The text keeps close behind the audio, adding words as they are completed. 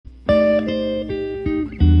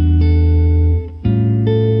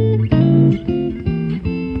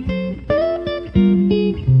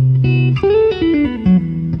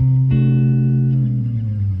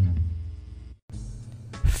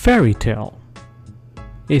Fairy Tale,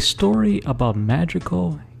 a story about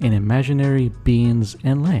magical and imaginary beings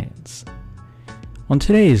and lands. On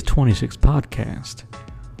today's 26 podcast,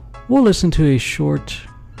 we'll listen to a short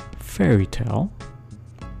fairy tale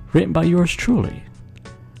written by yours truly.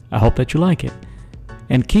 I hope that you like it.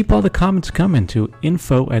 And keep all the comments coming to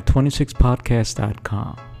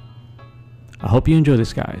info@26podcast.com. I hope you enjoy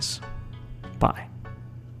this, guys. Bye.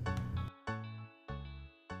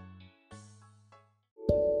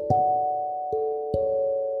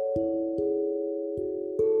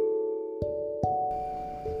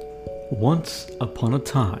 Once upon a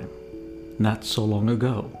time, not so long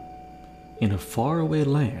ago, in a faraway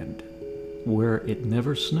land where it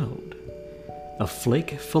never snowed, a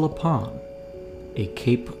flake fell upon a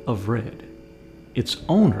cape of red. Its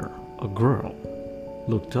owner, a girl,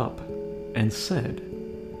 looked up and said,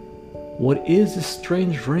 "What is this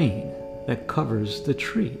strange rain that covers the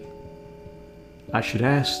tree? I should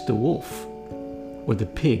ask the wolf or the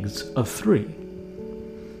pigs of three."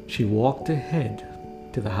 She walked ahead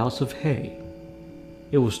to the house of hay.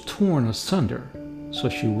 It was torn asunder, so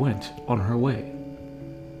she went on her way.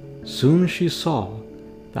 Soon she saw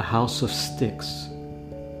the house of sticks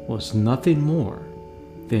was nothing more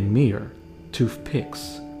than mere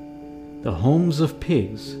toothpicks. The homes of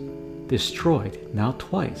pigs destroyed now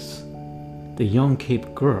twice. The young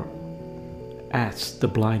Cape girl asked the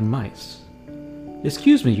blind mice,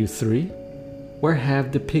 "Excuse me, you three, where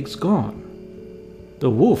have the pigs gone?" "The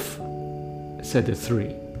wolf," said the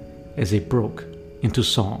three as they broke into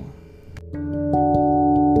song.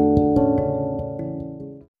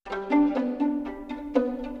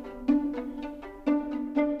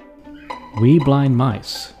 We blind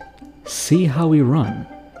mice, see how we run.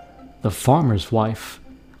 The farmer's wife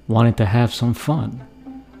wanted to have some fun,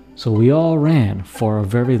 so we all ran for our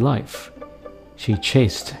very life. She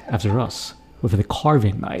chased after us with a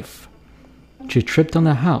carving knife. She tripped on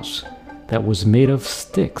the house that was made of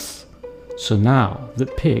sticks. So now the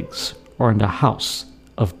pigs are in the house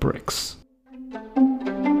of bricks.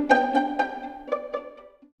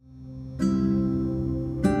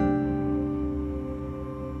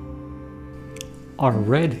 Our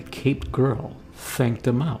red-caped girl thanked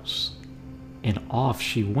the mouse, and off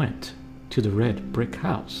she went to the red brick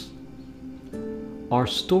house. Our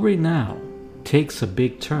story now takes a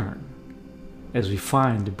big turn as we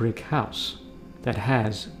find the brick house that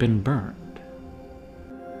has been burned.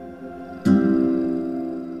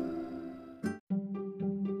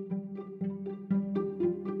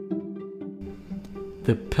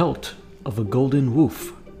 The pelt of a golden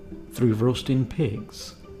wolf, 3 roasting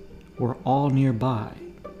pigs, were all nearby,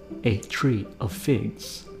 a tree of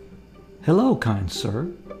figs. "Hello, kind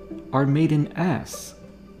sir," our maiden asks,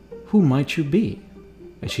 "who might you be?"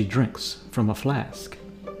 as she drinks from a flask.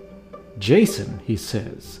 "Jason," he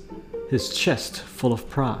says, his chest full of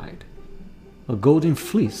pride, "a golden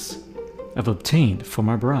fleece I've obtained for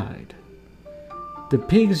my bride. The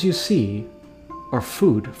pigs you see are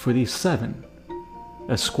food for these 7,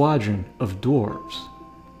 a squadron of dwarves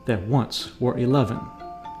that once were 11.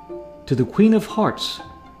 To the Queen of Hearts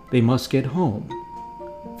they must get home,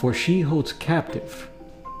 for she holds captive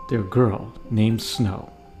their girl named Snow."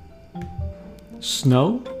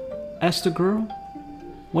 "Snow?" asked the girl.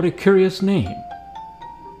 "What a curious name.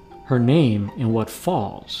 Her name and what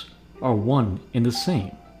falls are one and the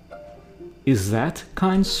same. Is that,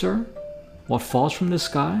 kind sir, what falls from the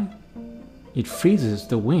sky? It freezes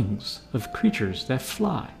the wings of creatures that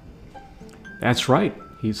fly." "That's right,"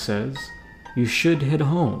 he says, "you should head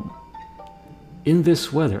home. In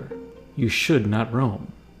this weather you should not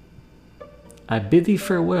roam. I bid thee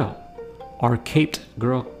farewell." Our caped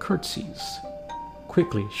girl curtsies.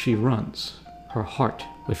 Quickly she runs, her heart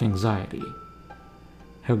with anxiety.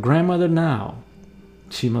 Her grandmother now,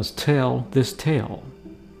 she must tell this tale.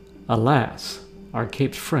 Alas, our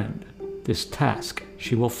caped friend, this task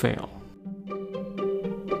she will fail.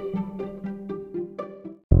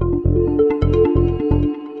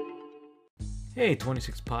 Hey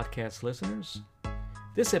 26 podcast listeners,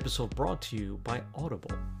 this episode brought to you by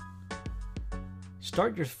Audible.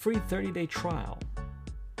 Start your free 30-day trial.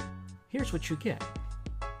 Here's what you get.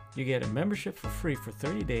 You get a membership for free for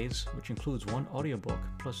 30 days, which includes 1 audiobook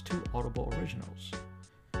plus 2 Audible originals.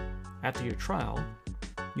 After your trial,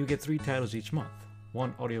 you get 3 titles each month,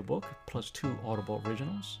 1 audiobook plus 2 Audible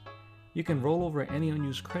originals. You can roll over any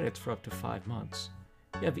unused credits for up to 5 months.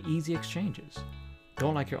 You have easy exchanges.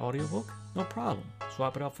 Don't like your audiobook? No problem.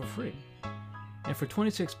 Swap it out for free. And for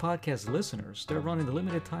 26 podcast listeners, they're running a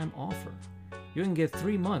limited time offer. You can get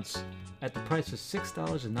 3 months at the price of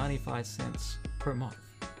 $6.95 per month.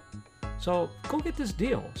 So go get this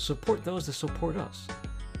deal. Support those that support us.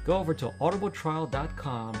 go over to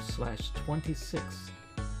audibletrial.com/26.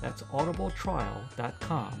 That's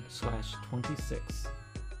audibletrial.com/26.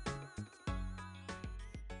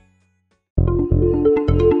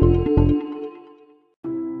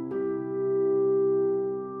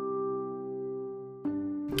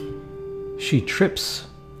 She trips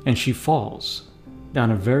and she falls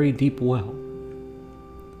down a very deep well.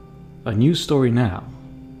 A new story now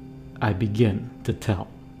I begin to tell.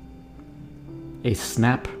 A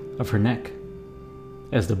snap of her neck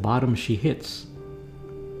as the bottom she hits.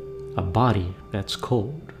 A body that's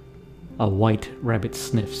cold. A white rabbit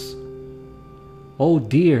sniffs. Oh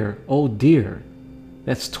dear,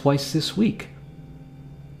 that's twice this week,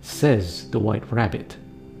 says the white rabbit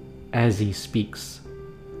as he speaks.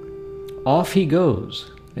 Off he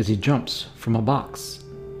goes as he jumps from a box.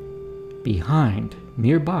 Behind,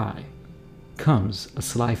 nearby, comes a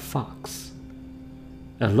sly fox.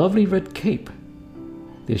 A lovely red cape.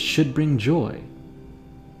 This should bring joy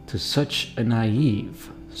to such a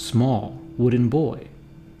naive, small wooden boy.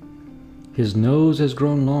 His nose has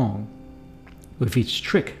grown long with each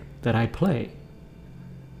trick that I play.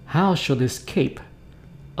 How shall this cape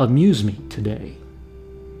amuse me today?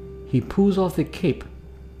 He pulls off the cape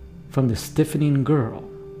from the stiffening girl.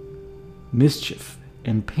 Mischief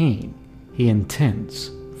and pain he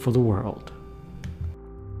intends for the world.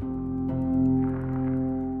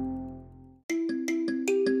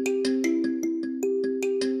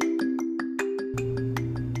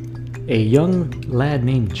 A young lad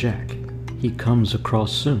named Jack he comes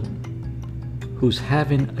across soon, who's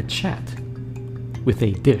having a chat with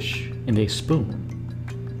a dish and a spoon.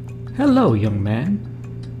 Hello, young man,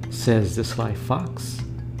 says the sly fox.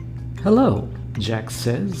 Hello, Jack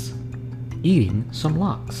says, eating some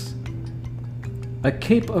lox. A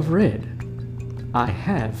cape of red I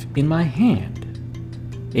have in my hand,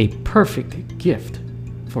 a perfect gift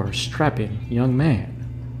for a strapping young man.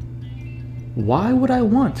 Why would I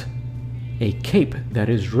want a cape that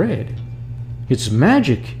is red? It's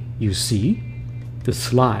magic, you see, the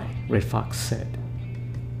sly red fox said.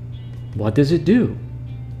 What does it do?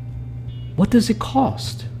 What does it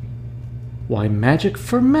cost? Why, magic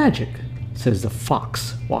for magic, says the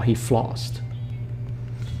fox while he flossed.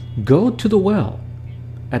 Go to the well,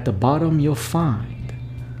 at the bottom you'll find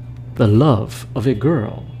the love of a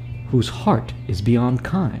girl whose heart is beyond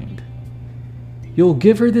kind. You'll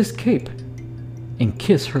give her this cape and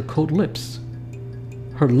kiss her cold lips.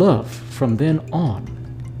 Her love from then on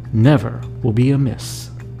never will be amiss.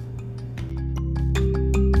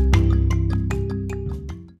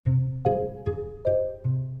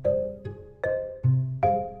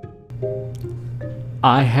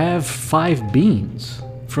 I have 5 beans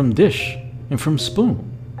from dish and from spoon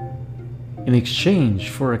in exchange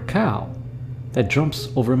for a cow that jumps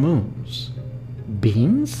over moons.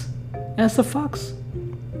 Beans? Asked the fox,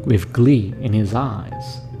 with glee in his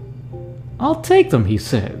eyes. I'll take them, he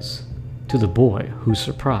says, to the boy who's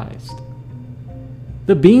surprised.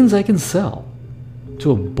 The beans I can sell to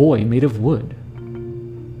a boy made of wood.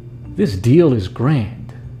 This deal is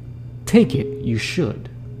grand. Take it you should.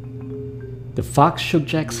 The fox shook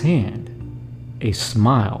Jack's hand, a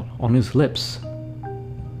smile on his lips.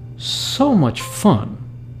 So much fun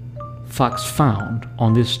Fox found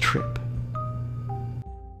on this trip.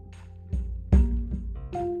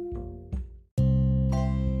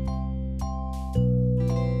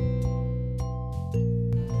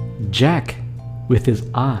 Jack, with his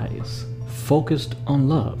eyes focused on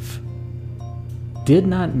love, did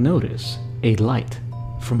not notice a light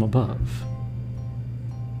from above.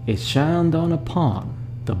 It shone down upon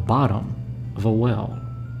the bottom of a well.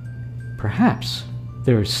 Perhaps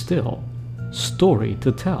there is still story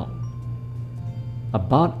to tell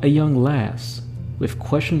about a young lass with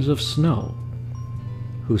questions of snow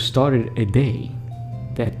who started a day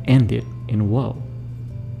that ended in woe.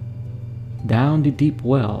 Down the deep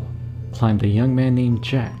well climbed a young man named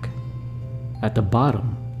Jack. At the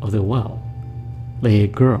bottom of the well lay a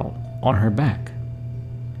girl on her back.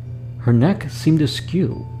 Her neck seemed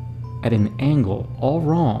askew at an angle all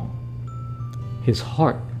wrong. His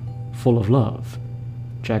heart full of love,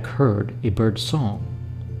 Jack heard a bird's song.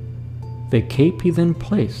 The cape he then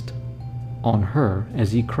placed on her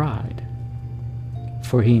as he cried,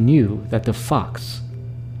 for he knew that the fox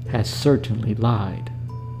had certainly lied.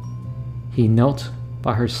 He knelt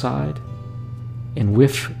by her side, and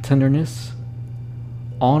with tenderness,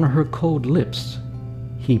 on her cold lips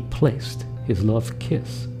he placed his love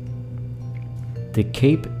kiss. The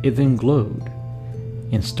cape it then glowed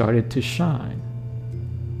and started to shine.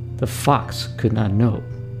 The fox could not know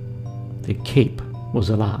the cape was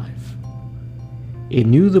alive. It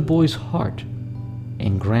knew the boy's heart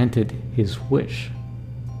and granted his wish.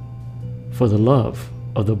 For the love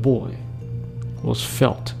of the boy was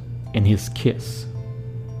felt in his kiss.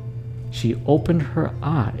 She opened her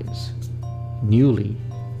eyes, newly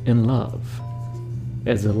in love,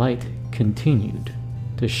 as the light continued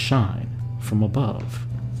to shine from above.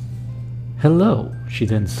 "Hello," she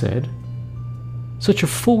then said, "such a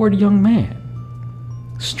forward young man,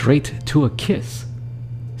 straight to a kiss,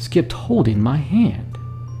 skipped holding my hand."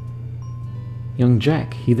 Young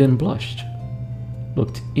Jack, he then blushed,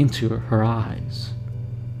 looked into her eyes.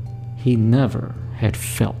 He never had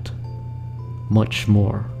felt much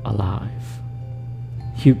more alive.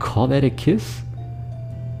 "You call that a kiss?"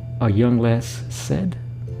 a young lass said,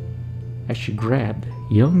 as she grabbed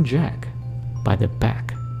young Jack by the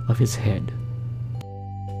back of his head.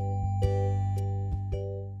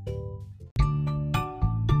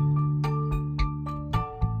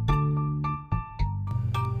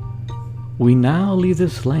 We now leave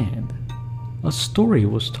this land. A story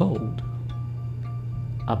was told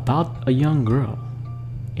about a young girl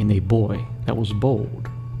and a boy that was bold.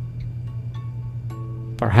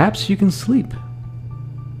 Perhaps you can sleep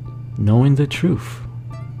knowing the truth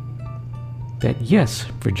that yes,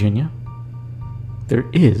 Virginia, there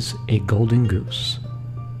is a golden goose.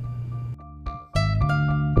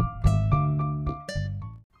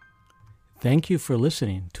 Thank you for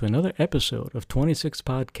listening to another episode of 26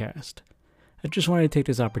 Podcast. I just wanted to take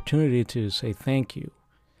this opportunity to say thank you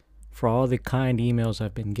for all the kind emails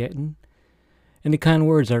I've been getting and the kind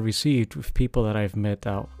words I've received with people that I've met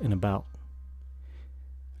out and about.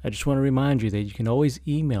 I just want to remind you that you can always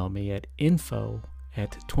email me at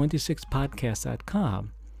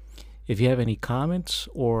info@26podcast.com if you have any comments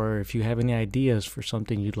or if you have any ideas for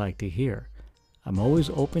something you'd like to hear. I'm always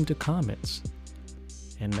open to comments.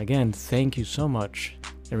 And again, thank you so much.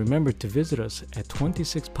 And remember to visit us at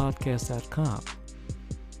 26podcast.com.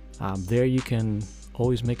 There you can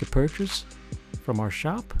always make a purchase from our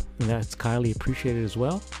shop, and that's highly appreciated as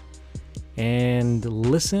well. And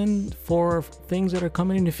listen for things that are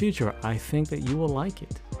coming in the future. I think that you will like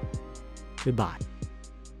it. Goodbye.